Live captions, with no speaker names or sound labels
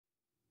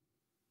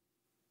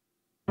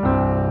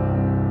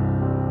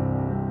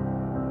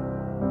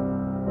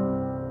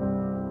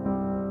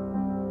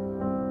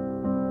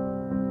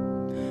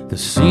The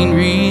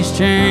scenery's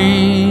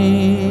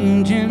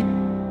changing,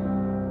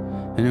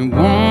 and it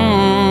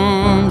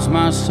warms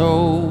my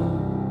soul.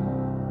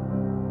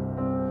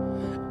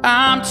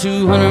 I'm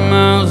 200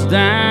 miles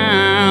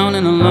down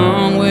and a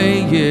long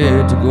way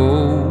yet to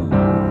go.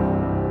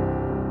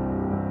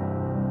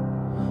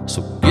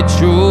 So get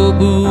your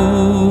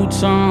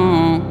boots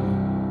on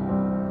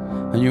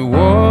and you're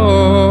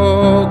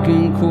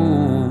walking cool.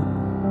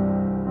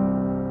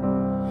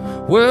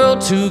 We'll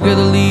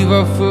together leave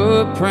our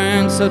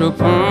footprints out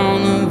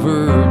upon the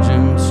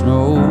virgin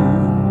snow.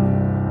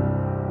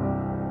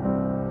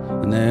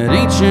 And that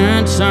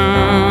ancient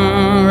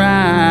sunrise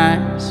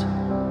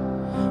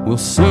will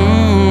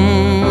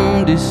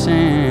soon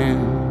descend.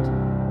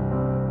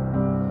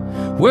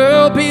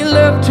 We'll be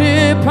left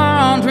here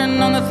pondering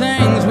on the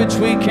things which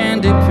we can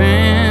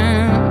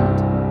depend.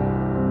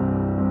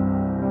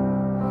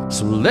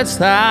 So let's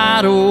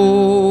start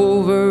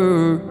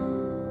over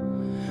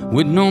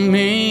with no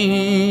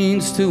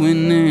means to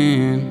an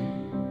end.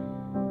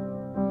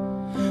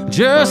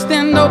 Just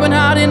an open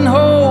heart and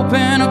hope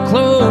and a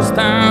close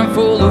time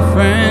full of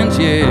friends,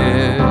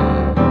 yeah.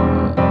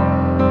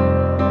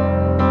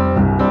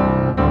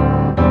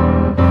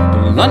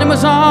 But London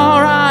was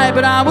alright,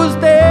 but I was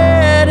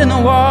dead in the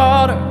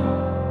water.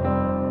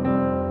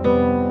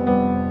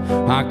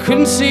 I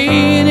couldn't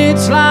see in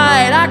its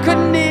light, I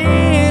couldn't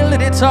kneel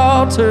at its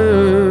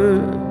altar.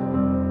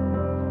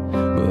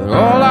 But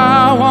all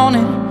I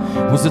wanted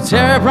was to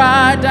tear it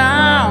right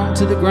down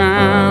to the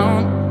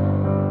ground.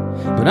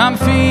 But I'm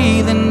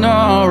feeling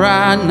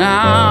alright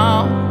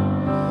now.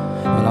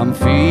 Well, I'm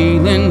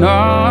feeling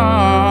alright.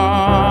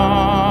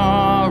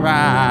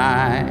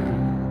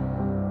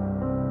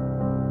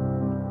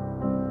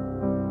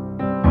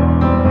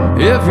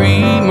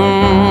 Every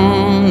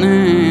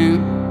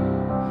morning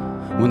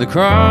when the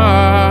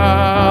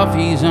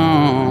coffee's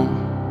on,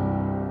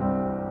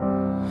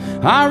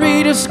 I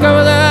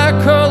rediscover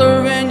that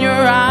color in your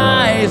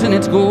eyes, and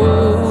it's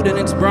gold and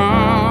it's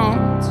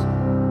bronze.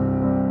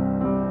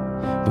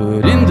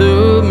 But in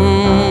the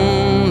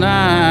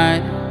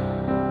moonlight,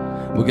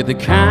 we'll get the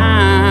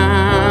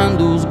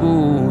candles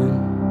going,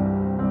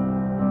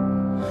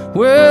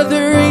 with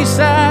the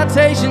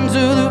recitations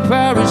of the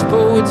parish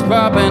poets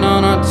popping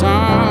on our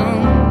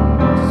tongues.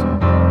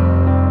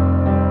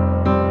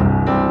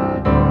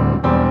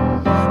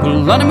 Well,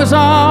 London was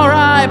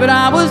alright, but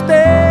I was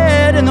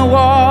dead in the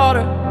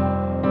water.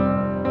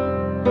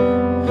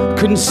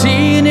 Couldn't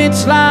see in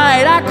its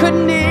light, I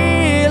couldn't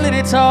kneel at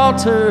its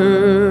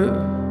altar.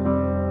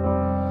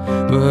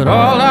 But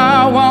all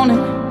I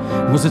wanted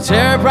was to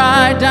tear it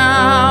right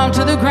down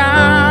to the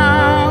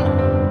ground.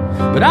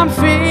 But I'm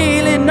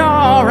feeling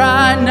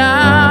alright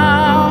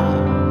now.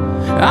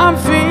 I'm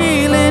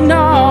feeling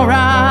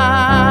alright.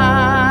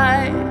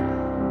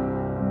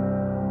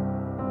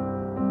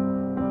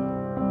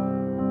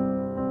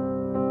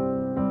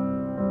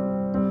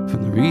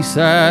 From the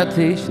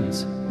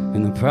recitations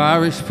and the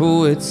parish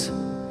poets,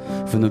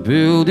 from the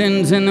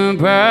buildings and the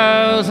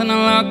brows and the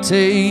locked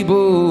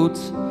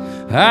tables,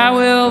 I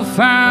will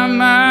find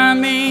my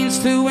means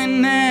to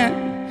an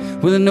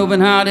end, with an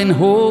open heart and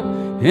hope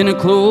in a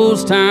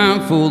closed time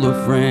full of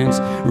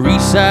friends.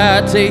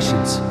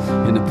 Recitations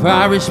and the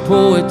parish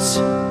poets,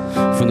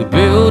 from the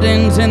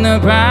buildings and the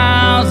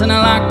brows and the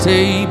locked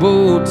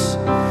tables,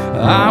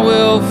 I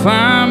will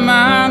find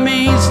my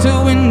means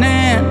to an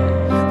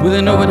end, with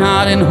an open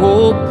heart and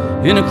hope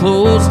in a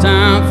closed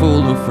time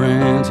full of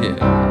friends, yeah.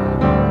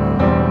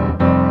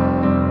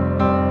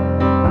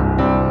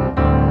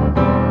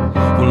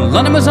 Well,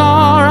 London was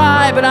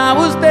alright, but I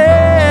was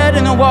dead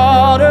in the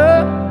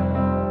water.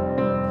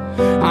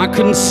 I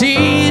couldn't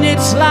see in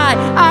its light,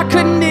 I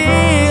couldn't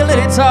kneel at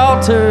its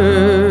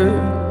altar.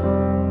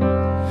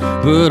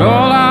 But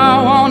all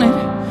I wanted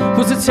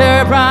was to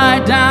tear it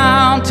right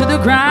down to the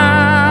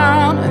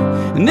ground.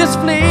 And this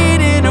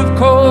fleeting of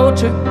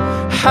culture,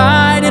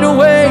 hide it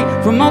away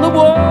from all the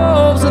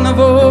wolves and the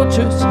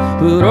vultures.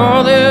 But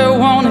all they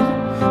wanted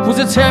was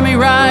to tear me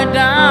right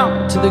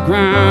down to the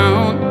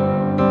ground.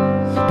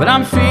 But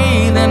I'm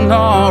feeling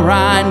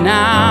alright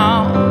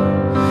now.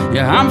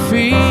 Yeah, I'm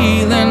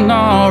feeling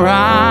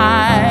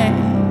alright.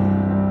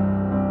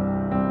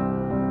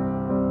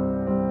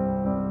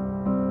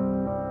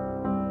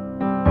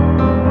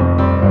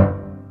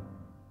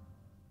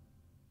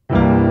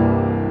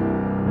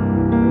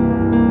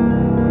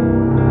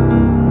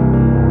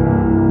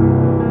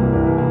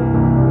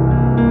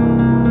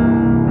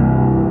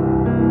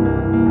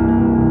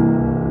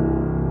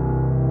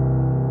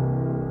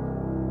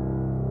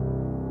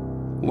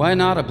 Why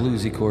not a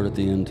bluesy chord at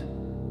the end?